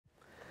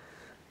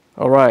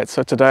Alright,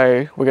 so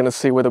today we're going to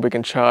see whether we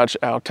can charge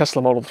our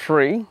Tesla Model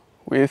 3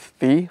 with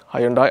the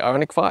Hyundai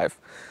Ioniq 5.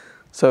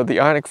 So the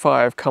Ioniq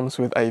 5 comes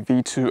with a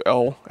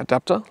V2L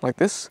adapter like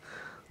this.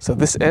 So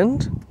this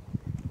end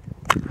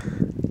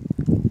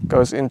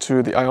goes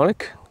into the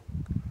Ioniq,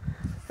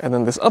 and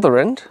then this other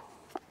end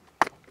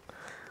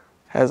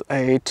has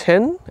a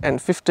 10 and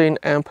 15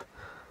 amp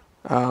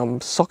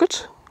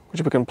socket,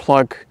 which we can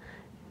plug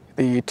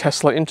the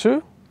Tesla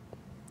into.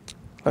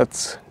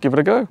 Let's give it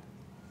a go.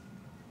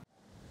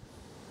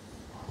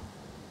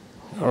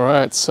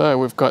 Alright, so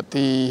we've got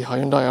the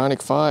Hyundai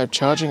Ioniq 5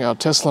 charging our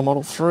Tesla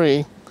Model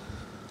 3.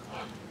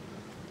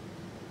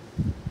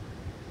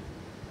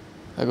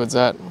 How good's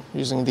that?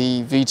 Using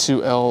the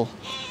V2L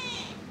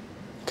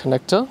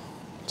connector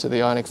to the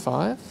Ioniq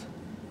 5.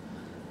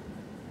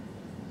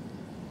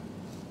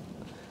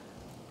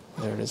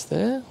 There it is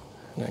there.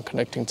 And then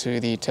connecting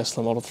to the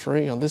Tesla Model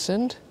 3 on this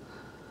end.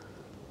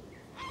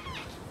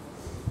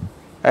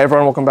 Hey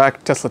everyone, welcome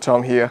back. Tesla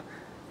Tom here.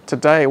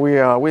 Today we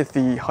are with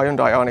the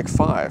Hyundai Ioniq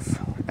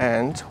 5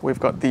 and we've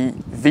got the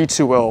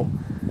V2L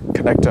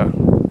connector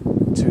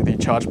to the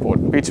charge port.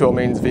 V2L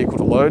means vehicle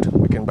to load.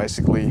 We can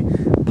basically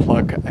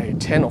plug a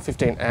 10 or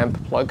 15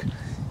 amp plug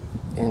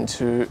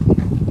into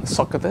the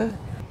socket there.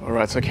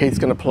 Alright, so Keith's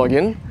going to plug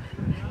in.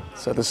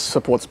 So this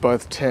supports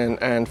both 10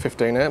 and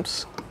 15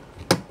 amps.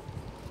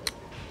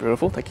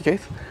 Beautiful, thank you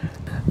Keith.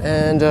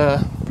 And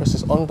press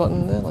this on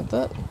button there like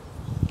that.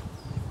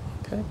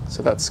 Okay,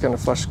 so that's going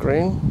to flash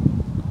green.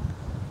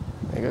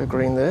 There you go,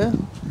 green there.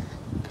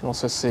 You can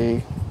also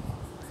see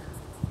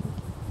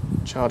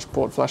charge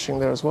port flashing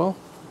there as well.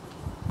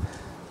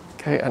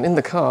 Okay, and in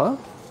the car,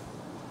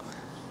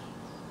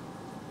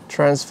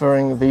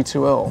 transferring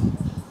V2L.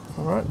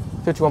 Alright,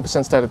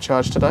 51% state of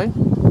charge today.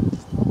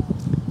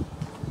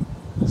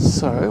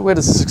 So, where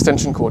does this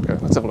extension cord go?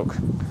 Let's have a look.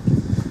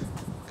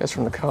 Goes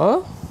from the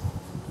car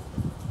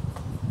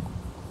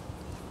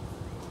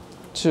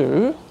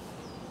to...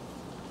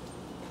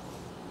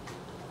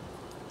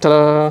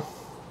 ta-da!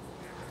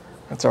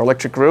 That's our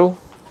electric grill.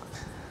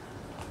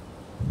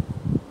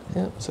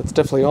 Yeah, so it's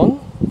definitely on.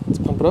 Let's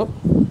pump it up.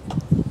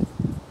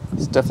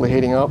 It's definitely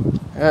heating up.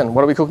 And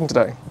what are we cooking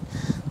today?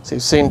 So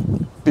you've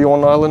seen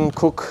Bjorn Island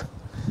cook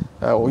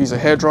or use a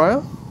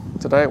hairdryer.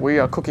 Today we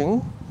are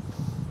cooking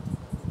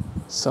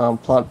some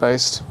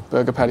plant-based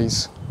burger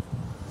patties.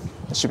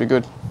 It should be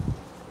good.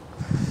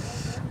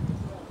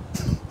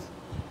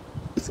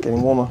 It's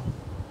getting warmer.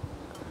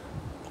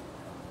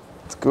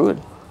 It's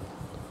good.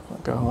 I'll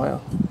go higher.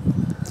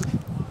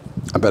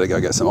 I better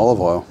go get some olive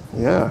oil.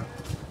 Yeah.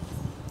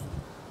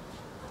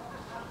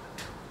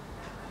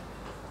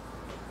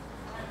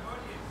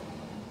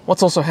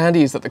 What's also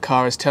handy is that the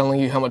car is telling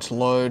you how much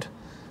load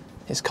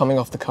is coming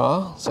off the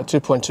car. So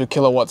 2.2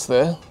 kilowatts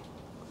there.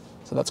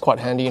 So that's quite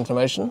handy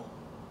information.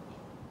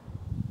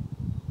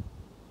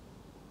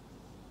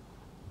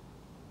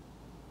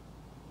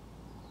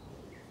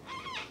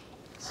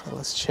 So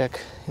let's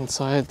check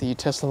inside the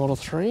Tesla Model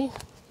 3.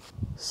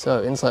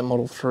 So inside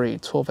Model 3,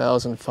 12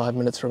 hours and 5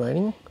 minutes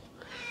remaining.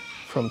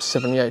 From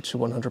 78 to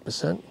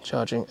 100%,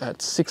 charging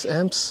at 6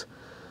 amps,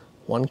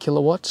 1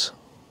 kilowatt.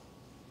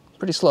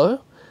 Pretty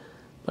slow,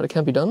 but it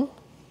can be done.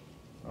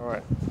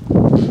 Alright,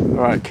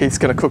 Keith's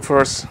gonna cook for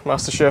us,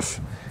 Master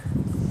Chef.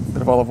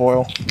 Bit of olive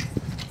oil.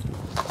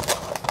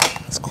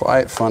 It's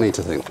quite funny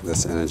to think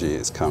this energy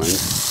is coming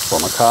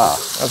from a car.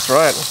 That's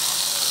right.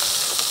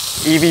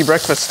 EV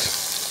breakfast.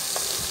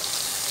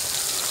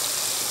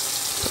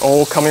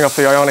 All coming off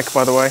the Ioniq,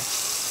 by the way.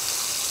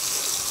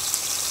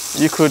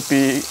 You could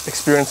be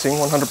experiencing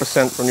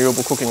 100%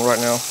 renewable cooking right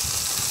now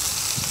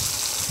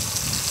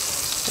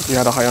if you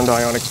had a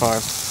Hyundai Ioniq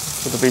 5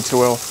 with a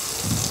V2L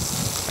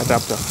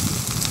adapter.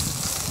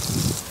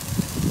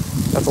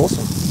 That's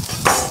awesome.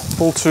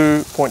 Full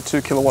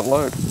 2.2 kilowatt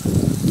load.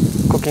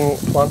 Cooking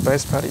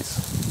plant-based patties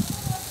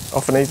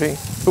off an EV.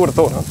 Who would have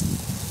thought, huh?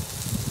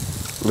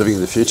 Living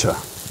in the future.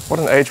 What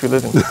an age we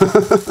live in.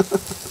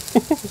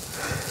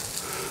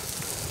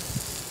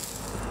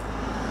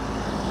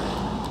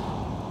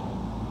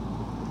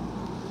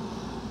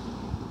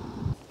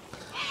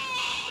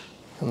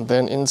 And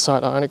then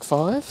inside Ioniq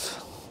 5,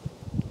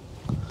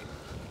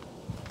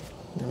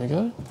 there we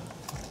go,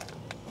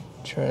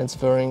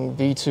 transferring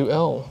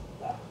V2L,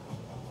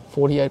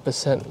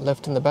 48%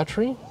 left in the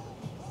battery,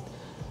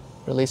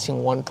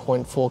 releasing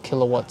 1.4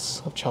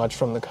 kilowatts of charge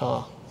from the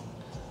car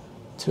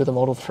to the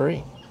Model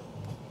 3.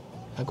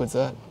 How good's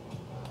that?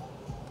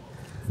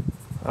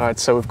 Alright,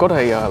 so we've got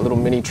a little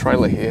mini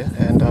trailer here,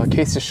 and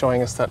Keith's just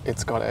showing us that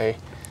it's got a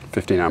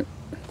 15 amp.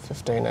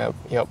 15 amp,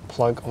 yep,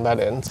 plug on that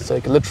end. So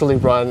you could literally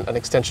run an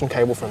extension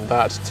cable from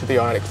that to the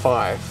Ioniq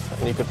 5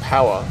 and you could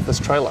power this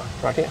trailer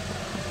right here.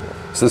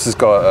 So this has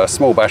got a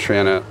small battery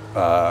in it,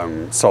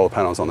 solar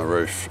panels on the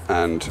roof,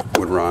 and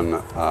would run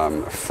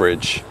a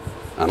fridge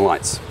and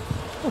lights.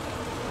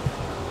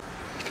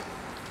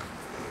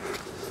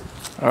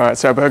 All right,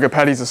 so our burger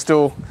patties are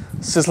still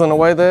sizzling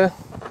away there.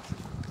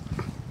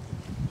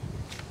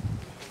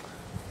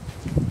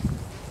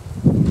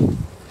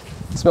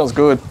 It smells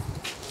good.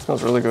 It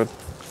smells really good.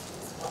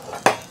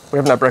 We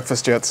haven't had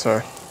breakfast yet,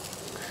 so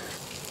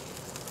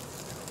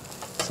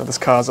this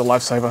car's a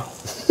lifesaver.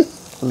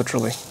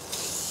 Literally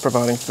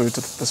providing food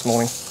this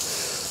morning.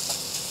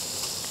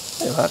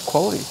 Look at that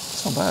quality,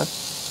 it's not bad.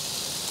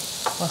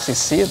 Nicely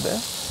seared there.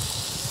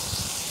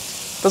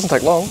 Doesn't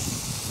take long.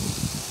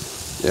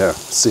 Yeah,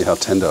 see how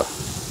tender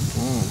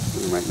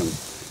we make them.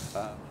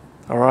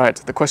 All right,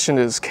 the question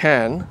is,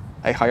 can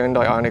a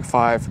Hyundai Ioniq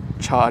 5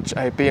 charge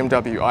a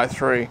BMW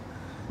i3?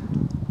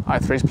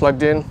 i3's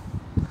plugged in.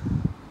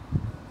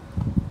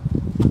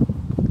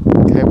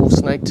 Cable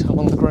snaked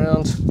along the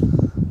ground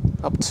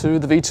up to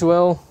the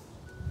V2L.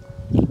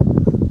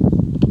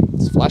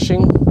 It's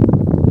flashing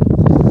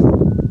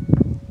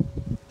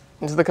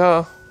into the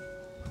car.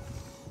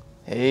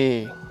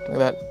 Hey, look at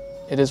that.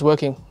 It is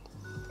working.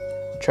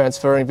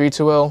 Transferring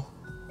V2L,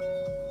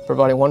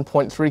 providing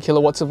 1.3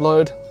 kilowatts of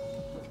load.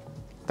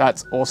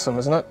 That's awesome,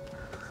 isn't it?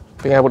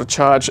 Being able to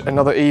charge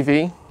another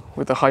EV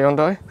with the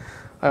Hyundai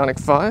Ioniq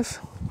 5.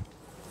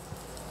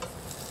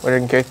 What do you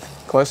think,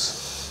 Keith?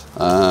 Close?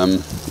 I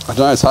don't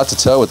know, it's hard to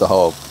tell with the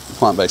whole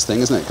plant-based thing,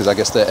 isn't it? Because I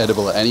guess they're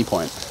edible at any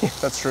point. Yeah,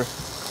 that's true.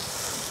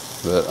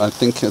 But I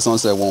think as long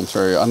as they're warm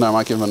through, I don't know, I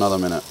might give them another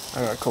minute.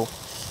 All right, cool.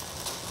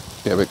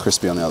 Get a bit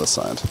crispy on the other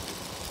side.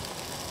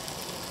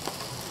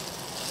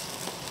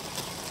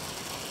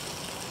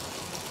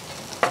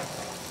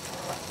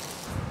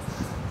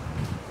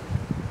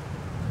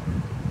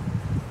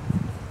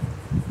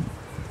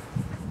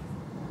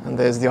 And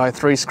there's the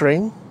i3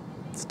 screen.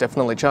 It's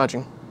definitely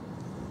charging.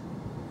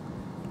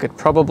 Could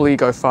probably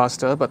go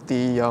faster, but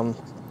the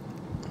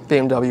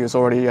BMW is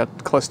already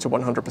at close to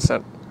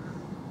 100%.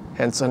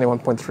 Hence only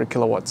 1.3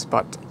 kilowatts,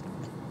 but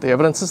the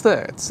evidence is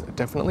there. It's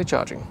definitely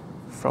charging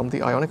from the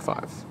Ioniq 5.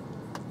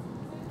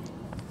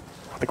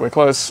 I think we're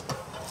close.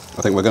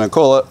 I think we're going to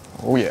call it.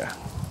 Oh yeah.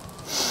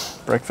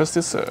 Breakfast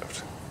is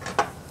served.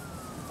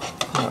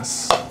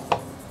 Nice.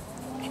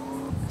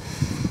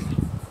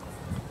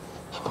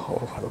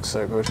 Oh, that looks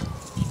so good.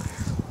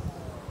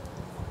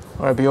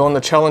 All right, Bjorn, the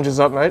challenge is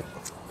up, mate.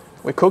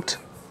 We cooked.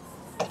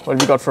 What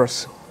have you got for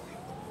us?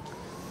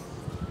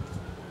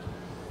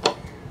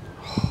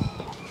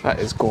 That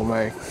is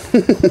gourmet.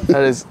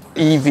 That is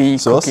EV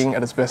Sauce? cooking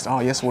at its best. Oh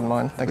yes, wouldn't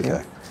mind. Thank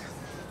Okay.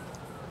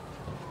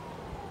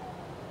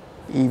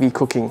 you. EV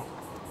cooking.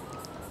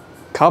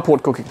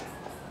 Carport cooking.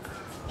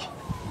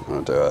 I'm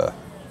going to do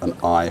an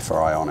I for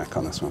Ioniq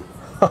on this one.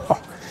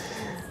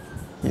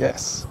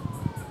 Yes.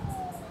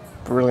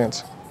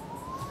 Brilliant.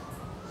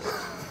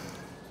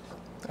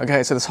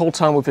 Okay, so this whole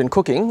time we've been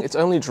cooking, it's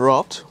only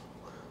dropped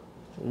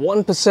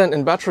 1%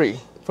 in battery,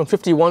 from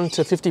 51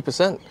 to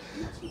 50%.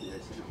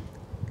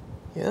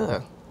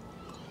 Yeah,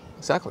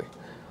 exactly.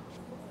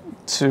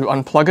 To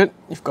unplug it,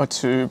 you've got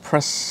to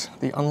press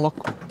the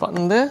unlock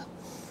button there.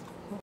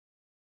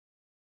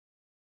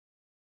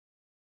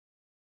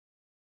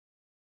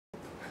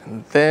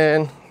 And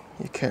then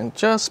you can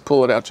just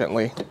pull it out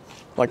gently,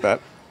 like that.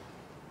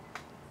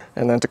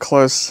 And then to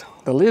close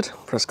the lid,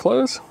 press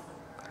close.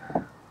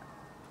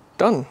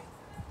 Done.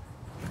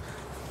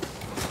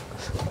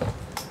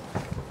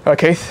 All right,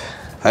 Keith.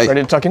 Hey.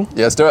 Ready to tuck in?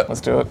 Yeah, let's do it.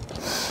 Let's do it.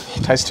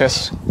 Taste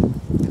test.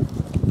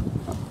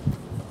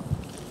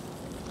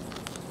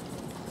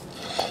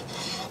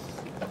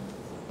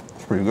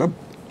 It's pretty good.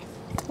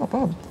 Not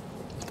bad.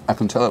 I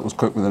can tell it was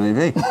cooked with an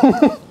EV.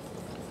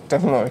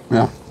 Definitely.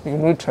 Yeah. You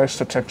can really taste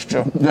the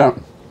texture. Yeah.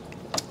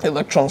 The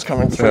electrons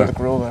coming through Yeah. the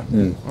grill there.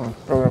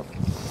 Brilliant.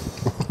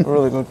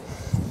 Really good.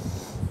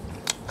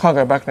 Can't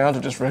go back now to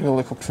just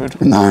regularly cooked food.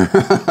 No.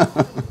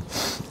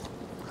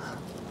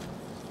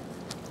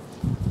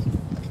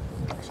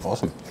 It's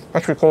awesome.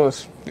 What should we call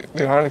this?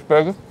 The Ioniq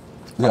burger?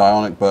 The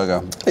Ioniq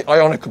burger. The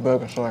Ioniq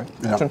burger, sorry.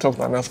 Yeah. Shouldn't talk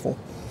my mouthful.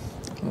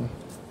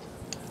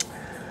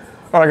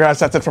 Alright guys,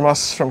 that's it from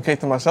us, from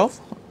Keith and myself.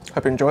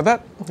 Hope you enjoyed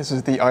that. This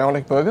is the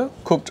Ioniq burger,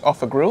 cooked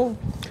off a grill,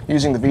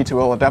 using the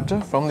V2L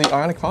adapter from the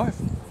Ioniq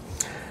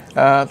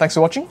 5. Thanks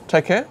for watching,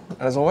 take care,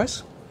 and as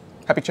always,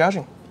 happy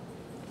charging.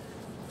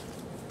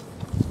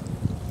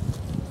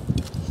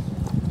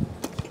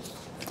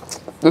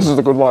 This is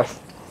the good life.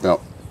 Yep.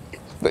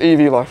 The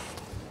EV life.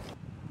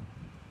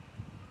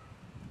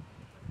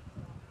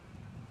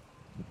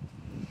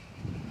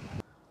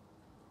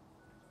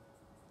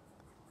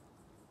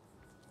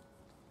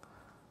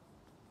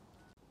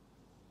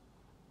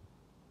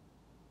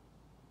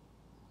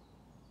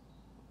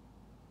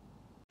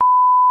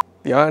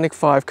 The Ioniq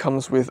 5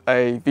 comes with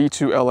a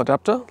V2L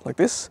adapter like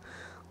this.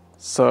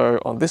 So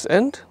on this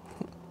end,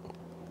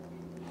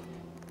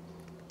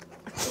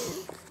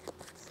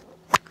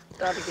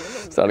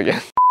 Start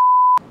again.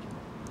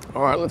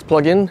 All right, let's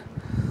plug in.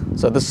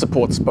 So this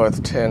supports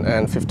both 10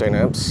 and 15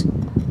 amps.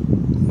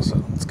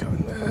 So let's go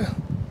in there.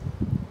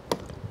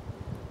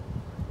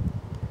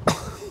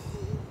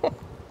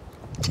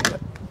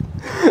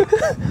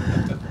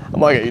 I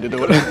might get you to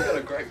do it. You've got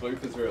a great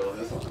bloopers reel on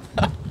this one.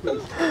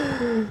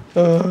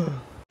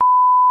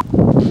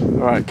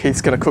 All right,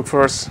 Keith's gonna cook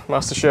for us,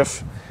 Master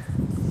Chef.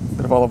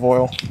 Bit of olive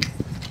oil.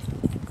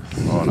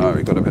 Oh no,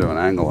 we've got a bit of an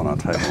angle on our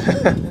table.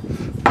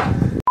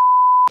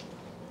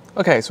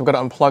 Okay, so we've got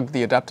to unplug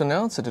the adapter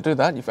now. So to do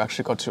that, you've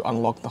actually got to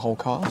unlock the whole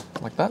car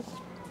like that.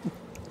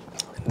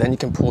 Then you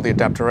can pull the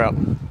adapter out.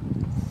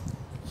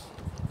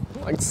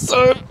 Like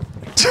so.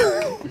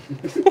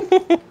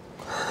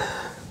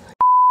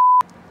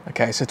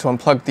 Okay, so to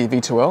unplug the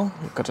V2L,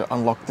 you've got to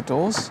unlock the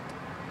doors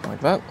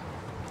like that.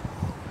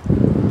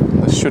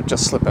 This should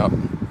just slip out.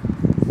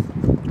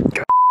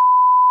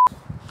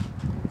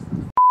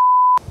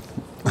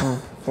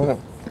 Okay.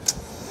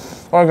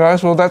 Alright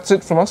guys, well that's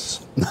it from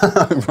us.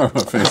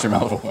 Finish your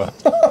mouthful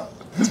first.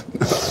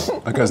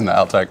 That goes in the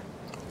outtake.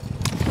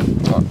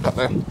 Right, up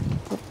there.